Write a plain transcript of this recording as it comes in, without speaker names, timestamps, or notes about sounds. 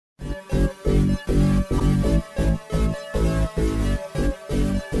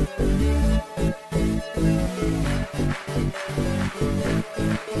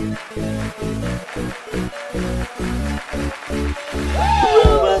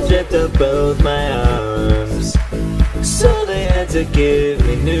stripped of both my arms, so they had to give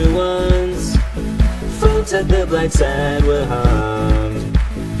me new ones. Folks at the black side were harmed.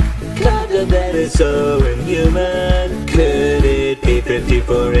 God, that is so inhuman. Could it be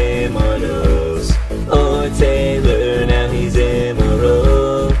 54 immortals? Or Taylor, now he's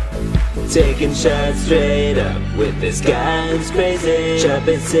immoral, taking shots straight up with this guy who's crazy.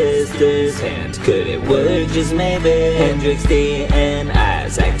 Chopping sister's hand, could it work just maybe? Hendrix D and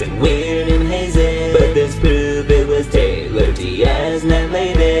I's acting weird and hazy, but this proved it was Taylor Diaz, not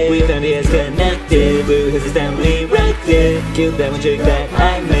lady. We found he has connected, blew his down, we wrecked it. Killed that one trick that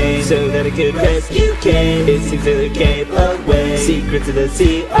I made, so that I could rescue Kane. It seems Taylor came away, secret to the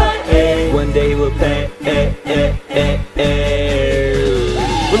CIA. One day he will pay.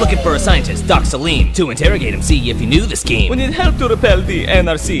 We're looking for a scientist, Doc Salim, to interrogate him, see if he knew the scheme. We need help to repel the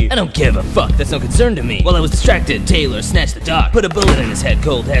NRC. I don't give a fuck, that's no concern to me. While I was distracted, Taylor snatched the doc, put a bullet in his head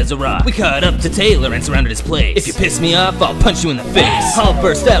cold as a rock. We caught up to Taylor and surrounded his place. If you piss me off, I'll punch you in the face. I'll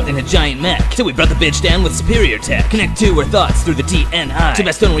burst out in a giant mech, till we brought the bitch down with superior tech. Connect to her thoughts through the DNI, to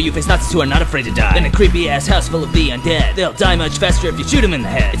best known where you face Nazis who are not afraid to die. Then a creepy ass house full of the undead. They'll die much faster if you shoot him in the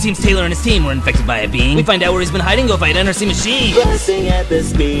head. It seems Taylor and his team were infected by a being. We find out where he's been hiding, go fight NRC machine. Blasting at the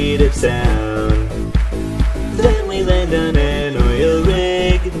speed of sound, then we land on an oil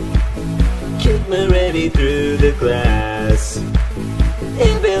rig. Kick Moretti through the glass,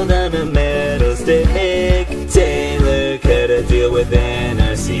 impaled on a metal stick. Taylor cut a deal with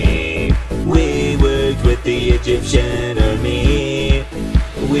NRC. We worked with the Egyptian army.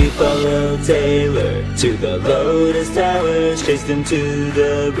 We followed Taylor to the Lotus Towers, chased him to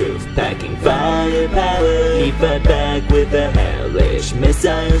the roof, packing firepower. He fought back with a hellish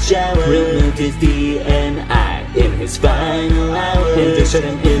missile shower, removed his DNI in his final hour. Hendrix shot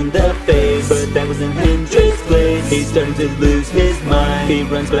him in the face, but that wasn't Hendrix's place. He's starting to lose his mind. He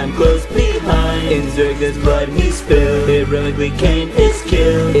runs, but I'm close behind. In Zerga's blood he spilled. Heroically Kane is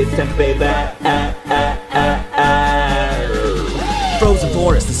killed. It's time to pay back. Frozen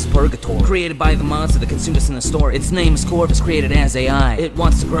Forest, this is Purgatory, created by the monster that consumed us in the store. Its name is Corvus, created as AI. It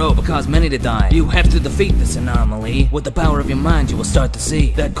wants to grow but cause many to die. You have to defeat this anomaly. With the power of your mind you will start to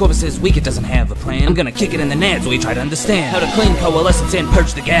see that Corvus is weak, it doesn't have a plan. I'm gonna kick it in the nads while you try to understand how to clean coalescence and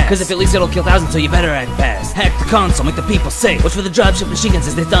purge the gas, cause if it leaks it'll kill thousands, so you better act fast. Hack the console, make the people safe. Watch for the dropship machine guns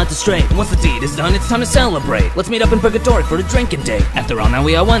as they start to stray. And once the deed is done, it's time to celebrate. Let's meet up in Purgatory for a drinking date. After all, now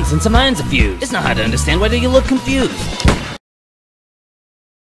we are one since our minds are fused. It's not hard to understand, why do you look confused?